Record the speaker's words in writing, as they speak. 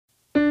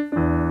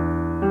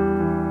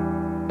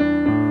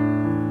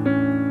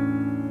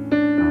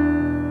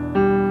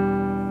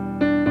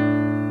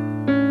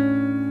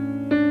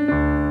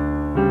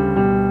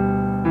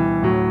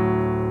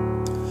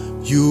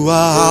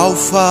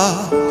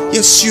Alpha,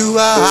 yes, you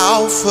are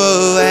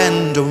Alpha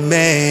and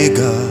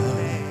Omega,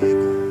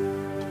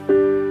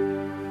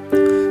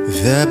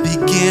 the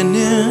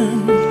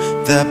beginning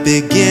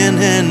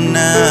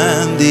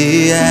and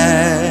the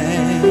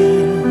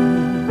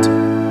end.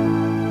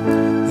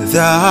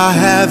 The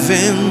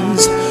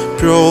heavens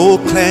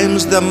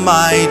proclaims the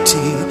mighty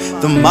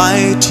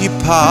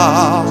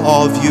power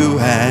of your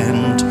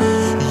hand.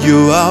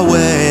 You are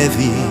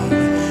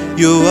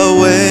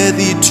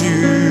worthy to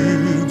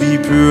be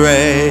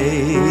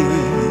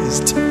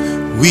praised.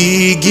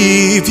 We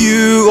give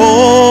you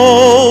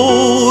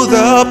all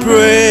the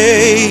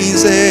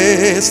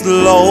praises,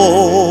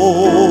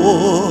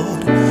 Lord.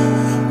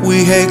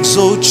 We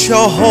exalt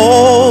your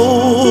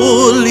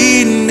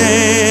holy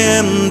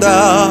name,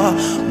 the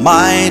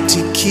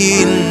mighty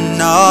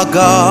King, our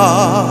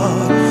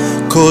God,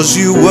 'cause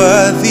you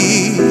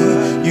worthy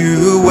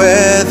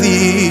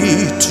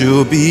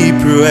to be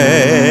praised.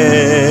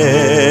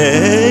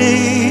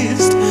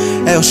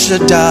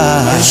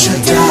 Elshadai,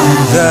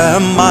 the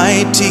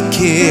mighty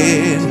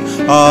King,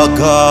 our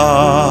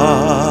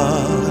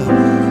God.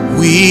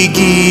 We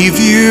give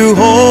you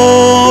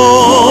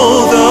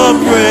all the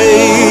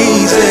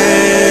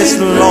praises,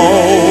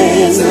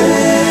 Lord.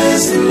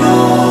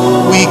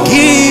 We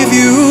give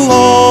you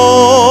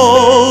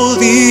all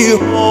the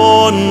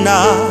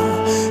honor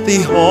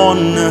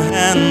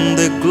and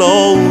the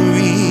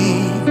glory,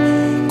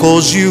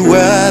 'cause you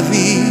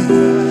worthy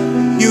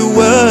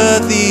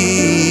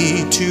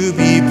to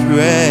be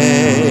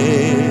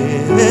praised.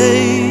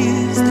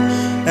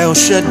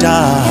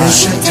 Elshadai,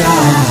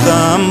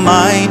 the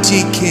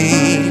mighty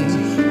King,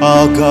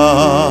 our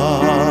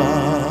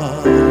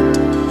God.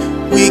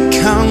 We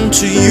come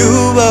to you,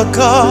 our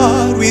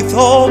God, with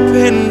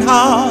open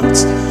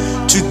hearts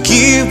to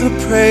give the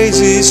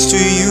praises to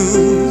you.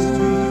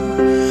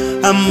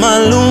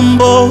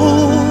 Amalumbo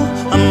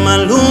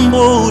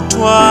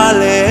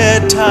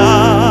twaleta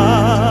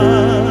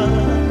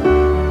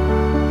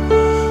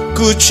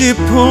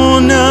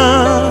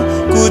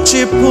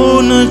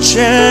kuchipuna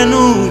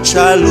chenu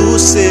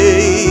chaluse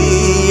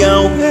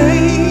Yahweh.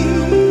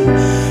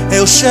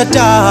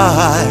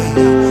 Elshadai,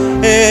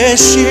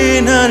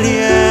 eshina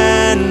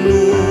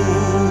lienu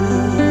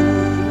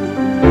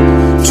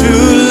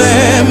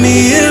tulemi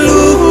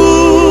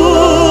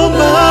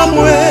ilumba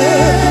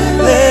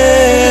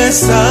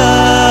mwelesa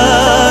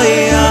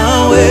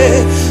Yahweh,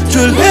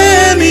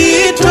 tulemi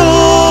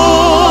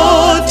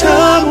totamwe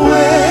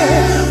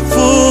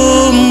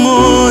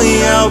fumo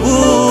ya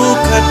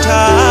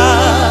bukata,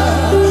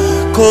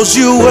 'cause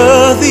you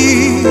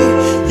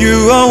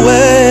are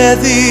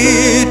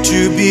worthy to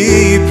be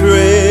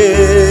praised.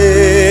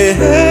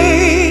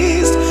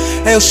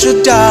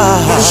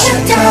 Elshadai,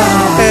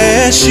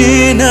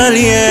 eshina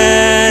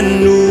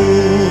lienu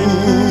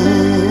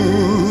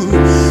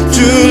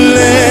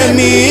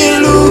tulemi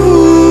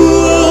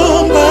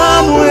lumba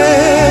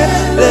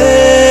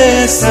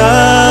mwelesa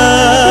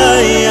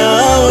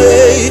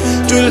Yahweh,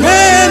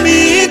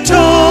 tulemi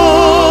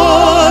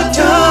totamwe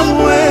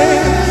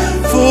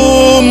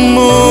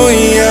fumo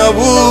ya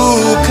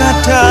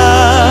bukata,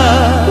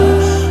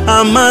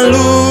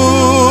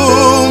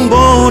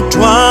 amalumbo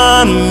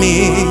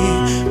twami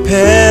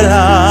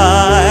pela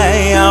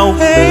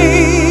Yahweh.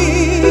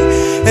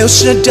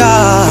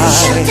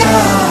 Elshadai,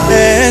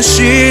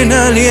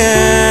 eshina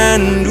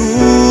lienu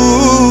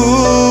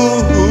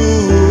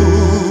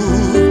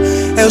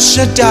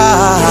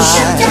Elshadai,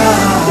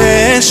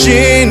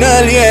 eshina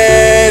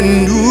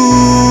lienu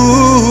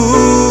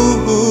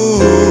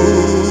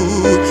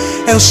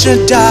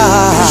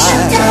Elshadai,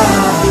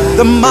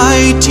 the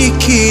mighty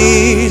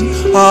King,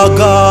 our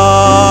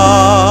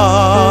God.